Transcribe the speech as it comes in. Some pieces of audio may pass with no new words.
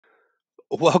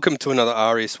Welcome to another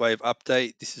AriasWave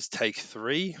update. This is take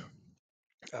 3.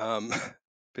 Um,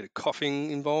 bit of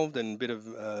coughing involved and a bit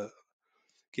of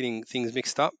getting things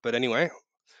mixed up. But anyway,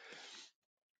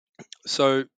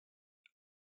 so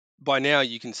by now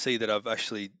you can see that I've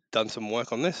actually done some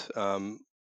work on this.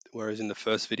 Whereas in the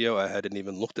first video, I hadn't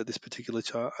even looked at this particular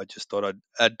chart. I just thought I'd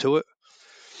add to it.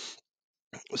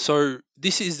 So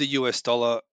this is the US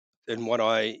dollar and what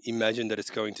I imagine that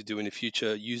it's going to do in the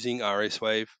future using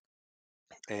AriasWave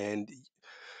and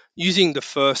using the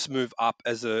first move up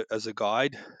as a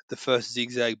guide, the first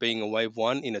zigzag being a wave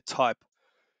 1 in a a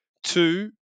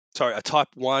type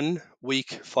 1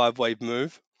 week 5 wave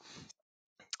move.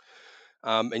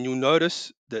 And you'll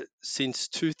notice that since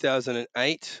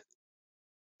 2008,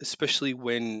 especially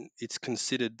when it's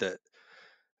considered that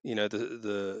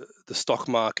the stock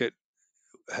market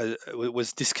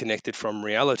was disconnected from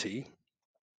reality,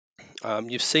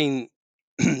 you've seen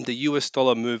the US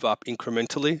dollar move up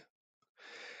incrementally.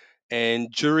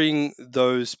 And during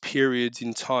those periods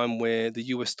in time where the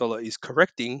US dollar is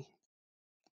correcting,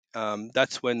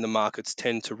 that's when the markets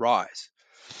tend to rise.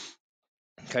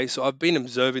 Okay, so I've been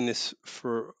observing this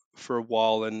for a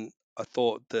while, and I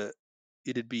thought that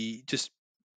it'd be just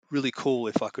really cool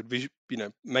if I could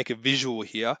make a visual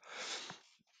here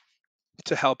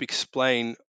to help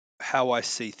explain how I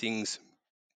see things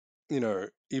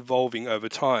evolving over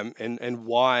time, and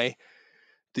why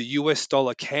the US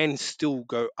dollar can still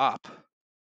go up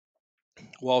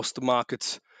whilst the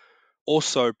markets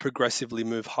also progressively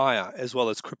move higher, as well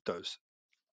as cryptos.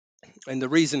 And the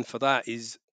reason for that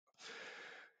is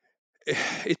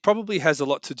it probably has a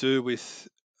lot to do with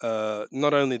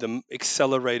not only the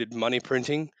accelerated money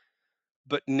printing,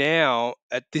 but now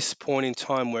at this point in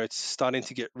time where it's starting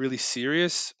to get really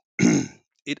serious,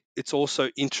 it's also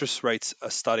interest rates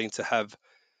are starting to have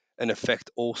an effect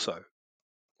also,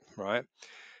 right?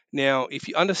 Now, if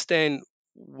you understand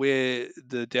where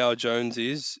the Dow Jones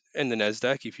is and the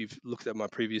Nasdaq, if you've looked at my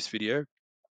previous video,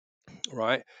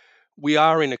 right, we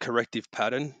are in a corrective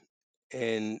pattern,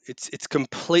 and it's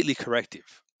completely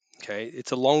corrective. Okay,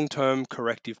 it's a long-term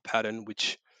corrective pattern,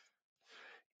 which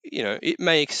it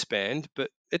may expand,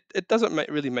 but it doesn't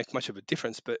really make much of a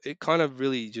difference. But it kind of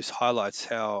really just highlights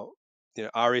how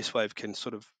AriasWave can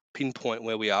sort of pinpoint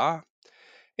where we are,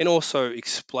 and also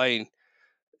explain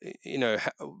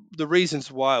the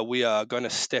reasons why we are going to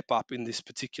step up in this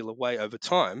particular way over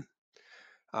time,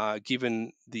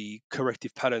 given the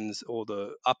corrective patterns or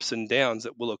the ups and downs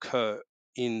that will occur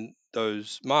in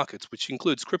those markets, which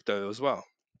includes crypto as well.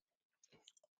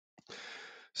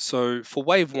 So for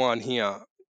wave 1 here,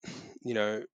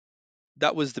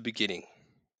 that was the beginning.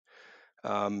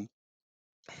 The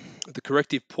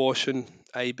corrective portion,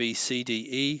 A, B, C, D,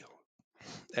 E,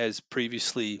 as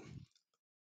previously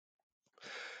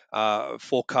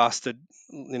forecasted,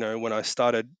 when I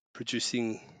started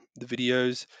producing the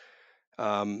videos,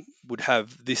 would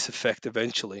have this effect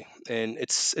eventually, and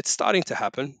it's starting to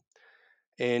happen.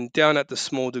 And down at the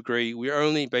small degree, we're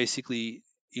only basically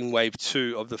in wave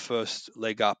 2 of the first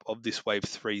leg up of this wave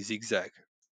 3 zigzag.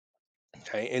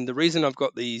 Okay, and the reason I've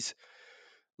got these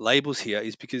labels here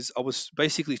is because I was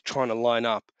basically trying to line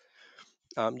up,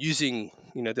 using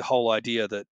the whole idea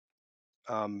that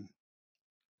um,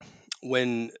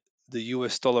 when the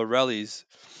US dollar rallies,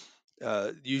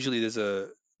 usually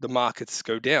the markets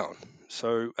go down.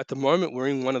 So at the moment, we're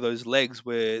in one of those legs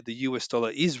where the US dollar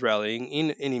is rallying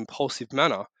in an impulsive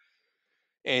manner,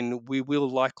 and we will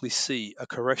likely see a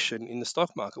correction in the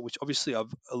stock market, which obviously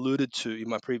I've alluded to in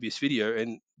my previous video.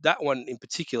 And that one in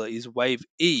particular is wave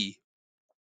E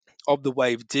of the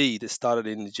wave D that started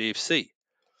in the GFC.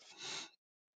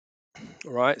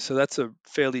 All right, so that's a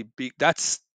fairly big.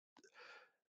 That's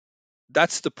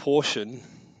the portion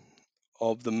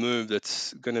of the move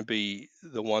that's going to be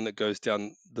the one that goes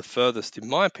down the furthest, in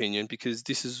my opinion, because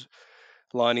this is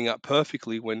lining up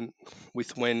perfectly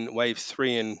with when wave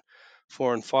 3 and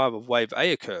 4 and 5 of wave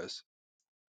A occurs.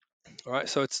 All right,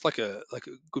 so it's like a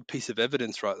good piece of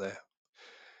evidence right there.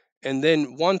 And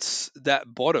then once that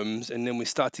bottoms, and then we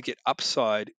start to get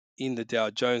upside in the Dow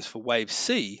Jones for wave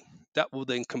C, that will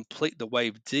then complete the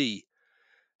wave D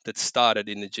that started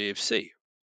in the GFC.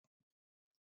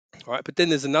 All right, but then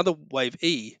there's another wave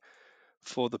E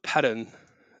for the pattern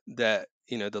that,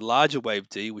 the larger wave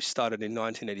D, which started in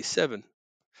 1987,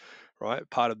 right?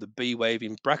 Part of the B wave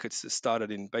in brackets that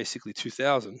started in basically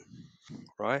 2000,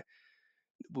 right?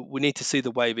 We need to see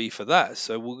the wave E for that.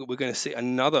 So we're going to see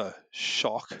another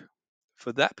shock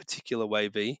for that particular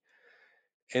wave E.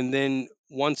 And then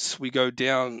once we go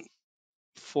down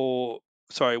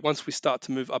once we start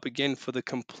to move up again for the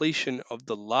completion of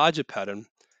the larger pattern,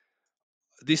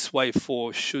 this wave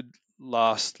 4 should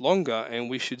last longer, and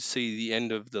we should see the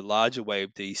end of the larger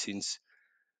wave D since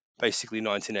basically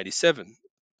 1987.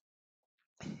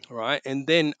 All right, and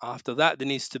then after that, there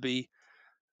needs to be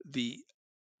the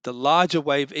the larger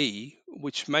wave E,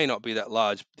 which may not be that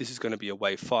large. This is going to be a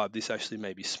wave 5. This actually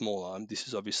may be smaller. This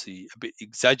is obviously a bit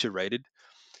exaggerated.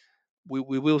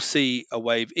 We will see a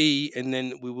wave E, and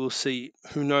then we will see,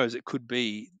 who knows, it could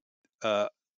be uh,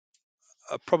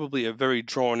 probably a very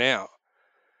drawn out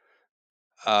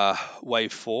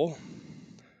wave 4,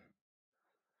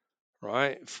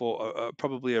 right? For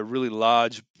probably a really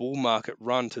large bull market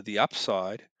run to the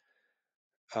upside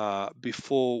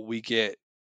before we get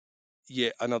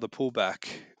yet another pullback.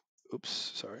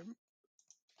 Oops, sorry.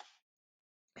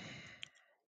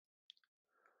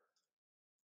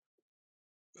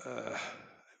 Uh,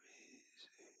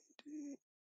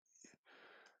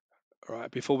 all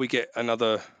right, before we get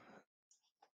another,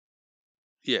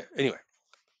 yeah. Anyway,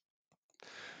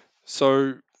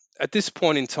 so at this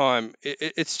point in time,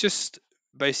 it's just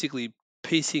basically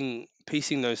piecing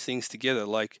those things together.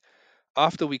 Like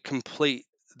after we complete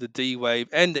the D wave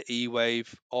and the E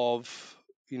wave of,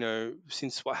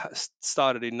 since what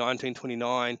started in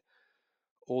 1929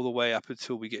 all the way up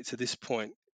until we get to this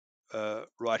point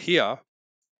right here,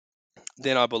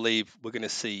 then I believe we're going to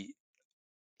see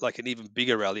like an even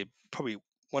bigger rally, probably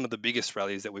one of the biggest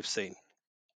rallies that we've seen.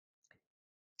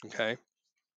 Okay.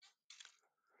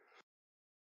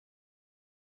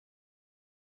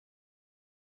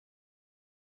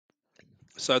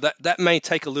 So that may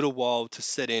take a little while to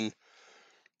set in,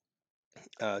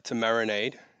 to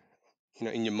marinate,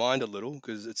 in your mind a little,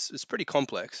 because it's pretty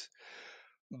complex.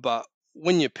 But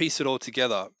when you piece it all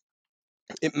together,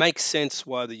 it makes sense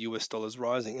why the US dollar is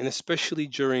rising, and especially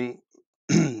during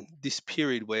this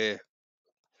period where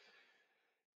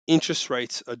interest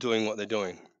rates are doing what they're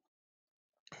doing.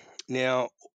 Now,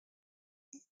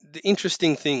 the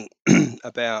interesting thing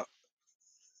about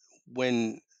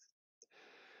when,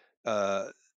 uh,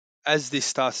 as this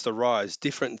starts to rise,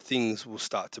 different things will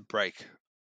start to break,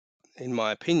 in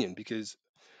my opinion, because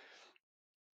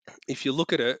if you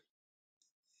look at it,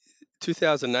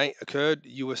 2008 occurred,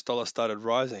 US dollar started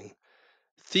rising.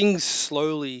 Things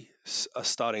slowly are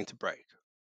starting to break,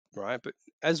 right? But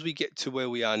as we get to where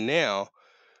we are now,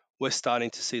 we're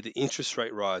starting to see the interest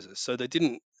rate rises. So they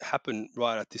didn't happen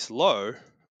right at this low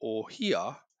or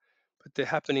here, but they're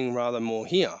happening rather more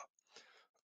here,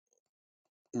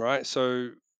 right? So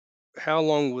how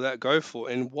long will that go for?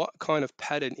 And what kind of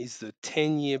pattern is the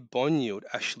 10-year bond yield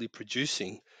actually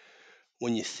producing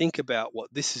when you think about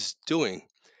what this is doing?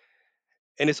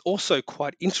 And it's also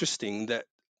quite interesting that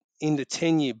in the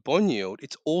 10-year bond yield,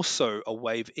 it's also a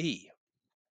wave E,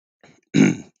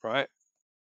 right?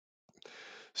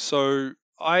 So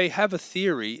I have a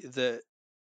theory that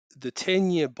the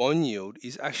 10-year bond yield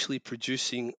is actually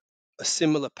producing a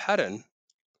similar pattern,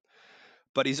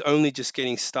 but is only just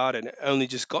getting started, only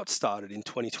just got started in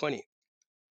 2020,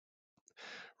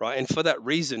 right? And for that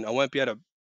reason, I won't be able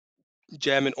to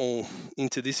jam it all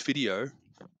into this video,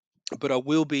 but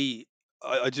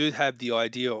I do have the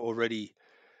idea already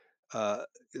uh,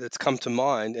 that's come to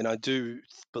mind, and I do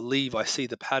believe I see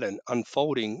the pattern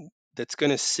unfolding that's going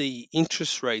to see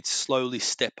interest rates slowly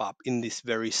step up in this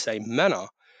very same manner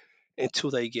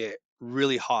until they get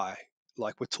really high.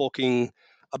 Like we're talking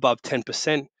above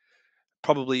 10%,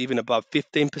 probably even above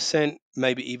 15%,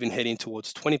 maybe even heading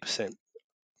towards 20%,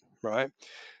 right?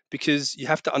 Because you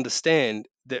have to understand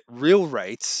that real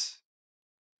rates,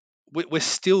 we're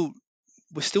still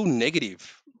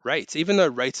negative rates, even though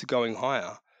rates are going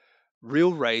higher.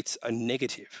 Real rates are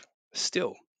negative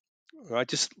still, right?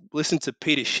 Just listen to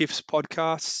Peter Schiff's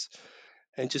podcasts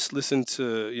and just listen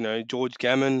to George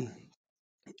Gammon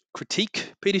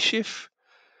critique Peter Schiff,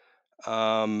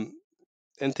 um,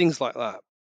 and things like that.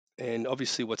 And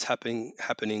obviously, what's happening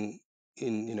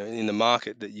in the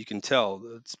market, that you can tell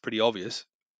it's pretty obvious.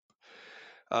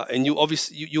 And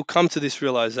you'll come to this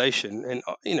realization,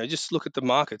 and just look at the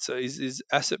market. So is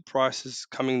asset prices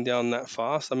coming down that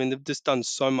fast? I mean, they've just done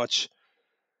so much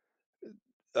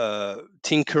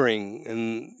tinkering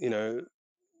and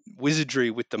wizardry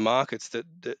with the markets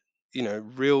that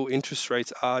real interest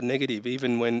rates are negative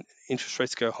even when interest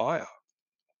rates go higher.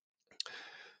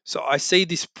 So I see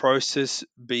this process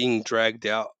being dragged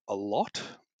out a lot,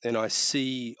 and I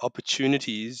see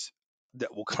opportunities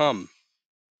that will come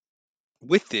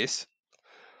with this,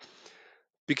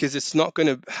 because it's not going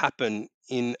to happen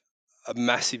in a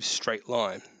massive straight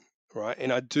line, right?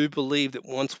 And I do believe that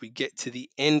once we get to the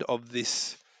end of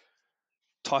this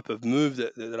type of move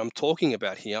that I'm talking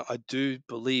about here, I do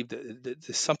believe that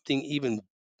there's something even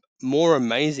more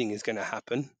amazing is going to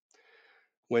happen,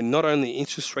 when not only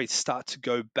interest rates start to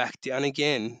go back down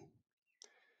again,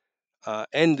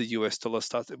 and the US dollar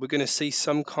starts, we're going to see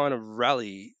some kind of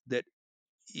rally that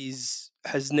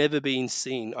has never been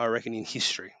seen, I reckon, in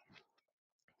history.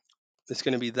 It's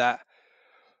going to be that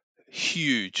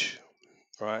huge,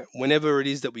 right? Whenever it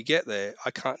is that we get there,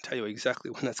 I can't tell you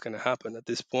exactly when that's going to happen at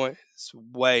this point. It's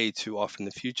way too off in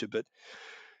the future, but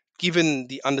given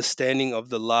the understanding of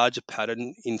the larger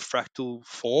pattern in fractal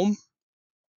form,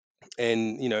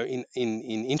 and in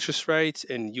interest rates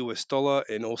and US dollar,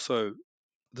 and also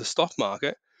the stock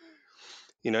market,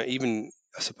 even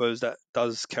I suppose that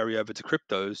does carry over to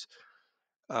cryptos.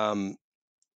 um,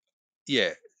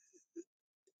 yeah,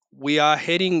 we are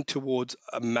heading towards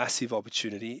a massive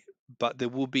opportunity, but there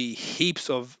will be heaps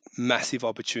of massive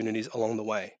opportunities along the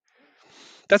way.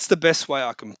 That's the best way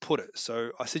I can put it.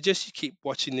 So I suggest you keep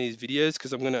watching these videos,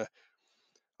 because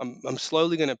I'm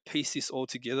slowly gonna piece this all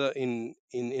together in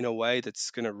a way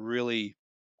that's gonna really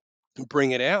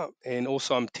bring it out. And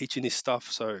also I'm teaching this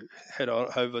stuff, so head on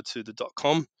over to the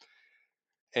 .com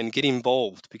and get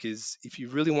involved, because if you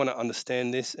really want to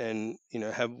understand this and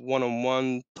have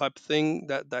one-on-one type thing,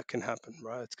 that can happen,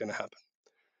 right? It's going to happen.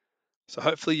 So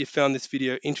hopefully you found this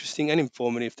video interesting and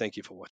informative. Thank you for watching.